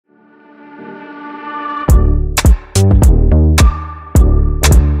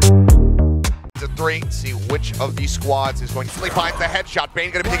3. See which of these squads is going to find the headshot.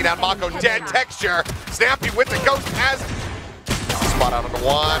 Bane going to be taking down Mako. Dead Texture. Snappy with the ghost as spot out on the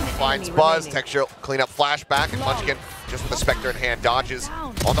 1. Finds Buzz. Texture clean up flashback. And Munchkin just with the Spectre in hand dodges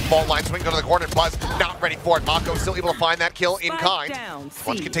on the fault line. Swing to the corner. And Buzz not ready for it. Mako still able to find that kill in kind.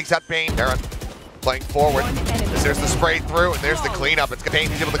 Munchkin takes out Bane. Aaron playing forward. There's the spray through, and there's the cleanup. It's Bane.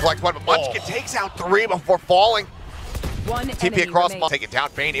 He's able to collect one, but Munchkin takes out 3 before falling. TP across, take it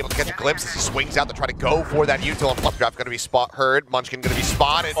down. Bane able to catch a glimpse as he swings out to try to go for that util. And Flip Draft going to be heard. Munchkin going to be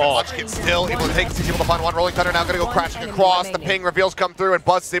spotted. Munchkin still able to take. He's able to find one. Rolling Thunder now going to go crashing across. The ping reveals come through, and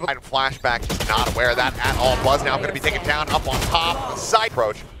Buzz is able to flashback. Just not aware of that at all. Buzz now going to be taken down up on top. The side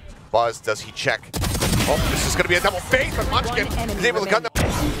approach. Buzz, does he check? Oh, this is going to be a double fake, but Munchkin is able to gun them.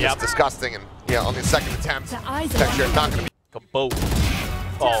 It's disgusting, and yeah, on the second attempt, Texture is not going to be. Both.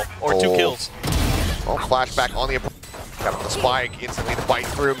 Or 2 kills. Flashback on the approach. Got the spike, instantly the bite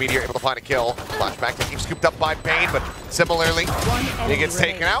through. Meteor able to find a kill. Flashback taking scooped up by Bane, but similarly, he gets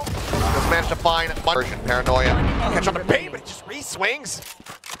taken out. Doesn't manage to find version. Paranoia. Catch on to Bane, but it just re-swings.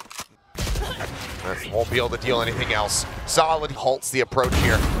 Won't be able to deal anything else. Solid halts the approach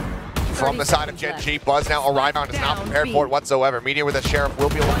here. From the side of Gen G, Buzz now arrived on is not prepared for it whatsoever. Meteor with a Sheriff will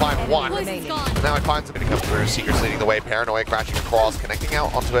be able to find 1. Now he finds him to come through. Seekers leading the way. Paranoia crashing across, connecting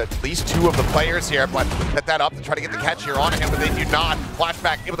out onto at least 2 of the players here, but set that up to try to get the catch here on him, but they do not.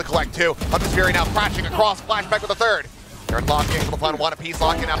 Flashback able to collect 2. Hunter's Fury now crashing across. Flashback with a 3rd. Aaron locking, able to find 1 apiece,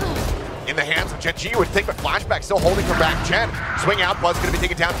 locking up in the hands of Gen G, you would think, but Flashback still holding her back. Gen, swing out, Buzz going to be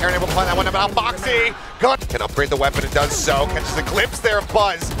taken down. Aaron able to find that one, but now Foxy can upgrade the weapon and does so. Catches a glimpse there of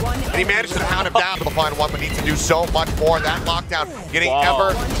Buzz, and he managed to pound him down. Able to find 1, but needs to do so much more. That lockdown getting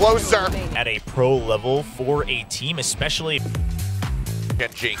ever closer. At a pro level for a team, especially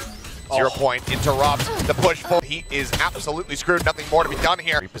Gen G. 0 point, interrupts the push pull. He is absolutely screwed. Nothing more to be done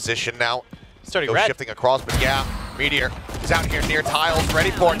here. Reposition now. Starting red. Shifting across, but yeah, Meteor is out here near tiles, ready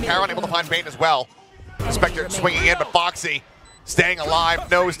for it. Caron able to find Bane as well. Spectre swinging in, but Foxy staying alive,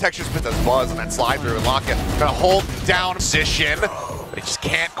 knows Texture's with us. Buzz and that slide through and lock it. Gonna hold down position, but he just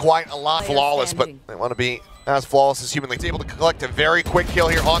can't quite align. Flawless, but they want to be as flawless as humanly. He's able to collect a very quick kill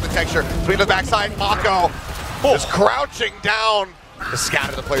here on the Texture. Swing to the backside, Mako is crouching down to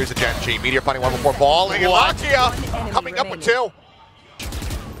scatter the players of Gen G. Meteor finding 1 before falling, and Lakia coming up with 2.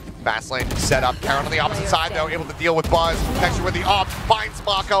 Fast lane set up. Caron on the opposite side, though, able to deal with Buzz. Texture with the up, finds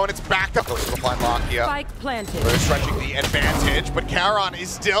Mako, and it's backed up. Goes to find Lakia. Spike planted. They're stretching the advantage, but Caron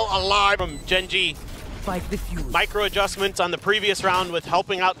is still alive. From Gen G. Spike defused. Micro adjustments on the previous round with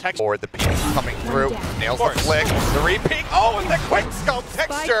helping out Texture. Or the peek coming through. Nails the flick. The re-peek. Oh, and the quick scope.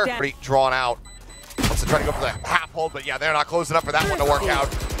 Texture. Pretty drawn out. Wants to try to go for the half hold, but yeah, they're not close enough for that one to work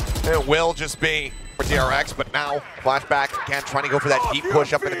out. It will just be for DRX, but now flashback again, trying to go for that deep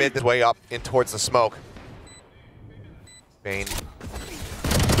push up in the mid, this way up in towards the smoke. Bane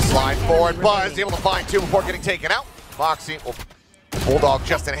slide forward. Buzz able to find 2 before getting taken out. Foxy, Bulldog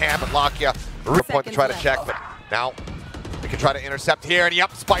just in hand, but Lakia point to try to check, but now we can try to intercept here, and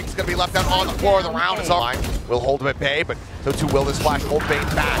yep, Spike's gonna be left out on the floor. The round is on. We'll hold him at bay, but so too will this flash hold Bane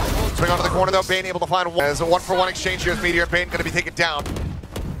back. Swing onto the corner though, Bane able to find 1. As a 1-for-1 exchange here, as Meteor and Bane gonna be taken down.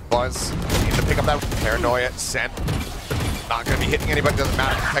 Buzz needs to pick up that Paranoia sent. Not going to be hitting anybody, doesn't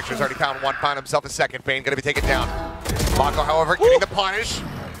matter. Texture's already found 1, found himself a 2nd. Bane going to be taken down. Mako, however, getting the punish.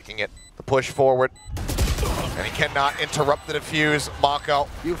 Making it the push forward. And he cannot interrupt the defuse. Mako,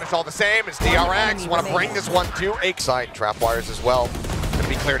 it's all the same as DRX. Want to bring this one to a side. Trap wires as well. Going to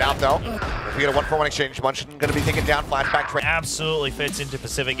be cleared out though. If we get a 1-for-1 exchange, Munchkin going to be taken down. Flashback. Absolutely fits into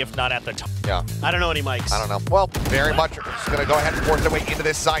Pacific, if not at the top. Yeah. I don't know any mics. I don't know. Well, very much. We're just going to go ahead and force their way into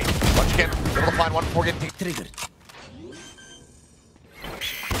this site. Munchkin able to find 1 before getting triggered.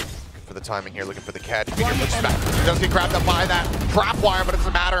 For the timing here, looking for the catch. Meteor pushes back. He does get grabbed up by that trap wire, but it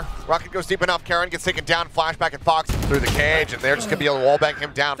doesn't matter. Rocket goes deep enough. Caron gets taken down. Flashback and Fox through the cage, and they're just going to be able to wallbang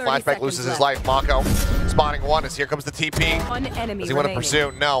him down. Flashback loses his life. Mako spotting 1 as here comes the TP. Does he want to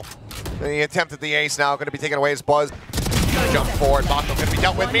pursue? No. The attempt at the ace now going to be taken away as Buzz. Jump forward. Mako going to be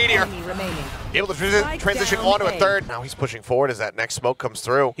dealt with. Meteor able to transition onto a 3rd. Now he's pushing forward as that next smoke comes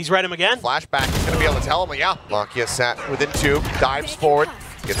through. He's read him again. Flashback is going to be able to tell him, yeah. Lakia sat within 2, dives forward.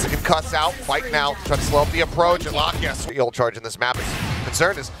 Gets the concuss out, fight now, try to slow up the approach, and Lakia, the charge in this map is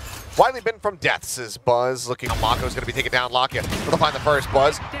concerned is widely been from deaths as Buzz looking. Mako's going to be taken down. Lakia will find the first.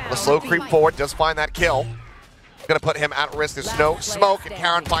 Buzz, the slow creep forward, does find that kill. Going to put him at risk. There's no smoke, and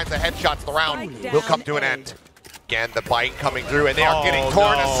Caron finds the headshot to the round. Will come to an end. Again, the bite coming through, and they are getting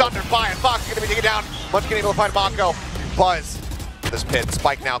torn asunder by it. Fox is going to be taken down. Munchkin able to find Mako. Buzz. This pit.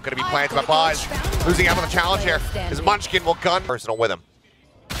 Spike now going to be planted by Buzz. Losing out on the challenge here is Munchkin will gun personal with him.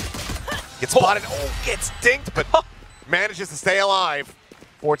 Gets spotted. Oh, gets dinked, but manages to stay alive.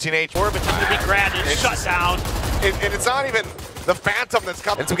 14H. Orb attempted to be grabbed and shut down. And it's not even the Phantom that's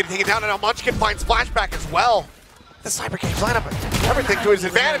coming. So we can take it down, and now Munchkin finds flashback as well. The Cyber Games lineup, everything to his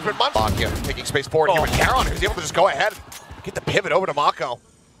advantage, but Munchkin taking space forward here with Caron, who's able to just go ahead, get the pivot over to Mako.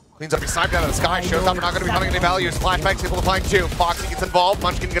 Cleans up his snipe down in the sky, shows up, we're not going to be hunting any values. Flashback's able to find two. Foxy gets involved,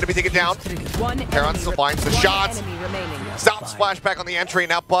 Munchkin going to be taken down. Caron still finds the shots. Stops flashback on the entry,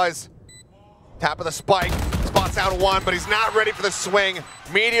 now Buzz. Tap of the spike, spots out one, but he's not ready for the swing.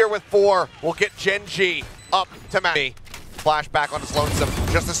 Meteor with 4 will get Gen G up to Matty. Flashback on his lonesome,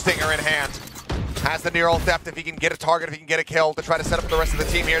 just a stinger in hand. Has the neural depth if he can get a target, if he can get a kill to try to set up the rest of the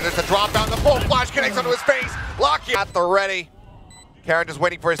team here. There's a drop down, the full flash connects onto his face. Locky at the ready. Caron just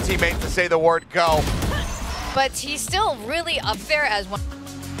waiting for his teammate to say the word go. But he's still really up there as one.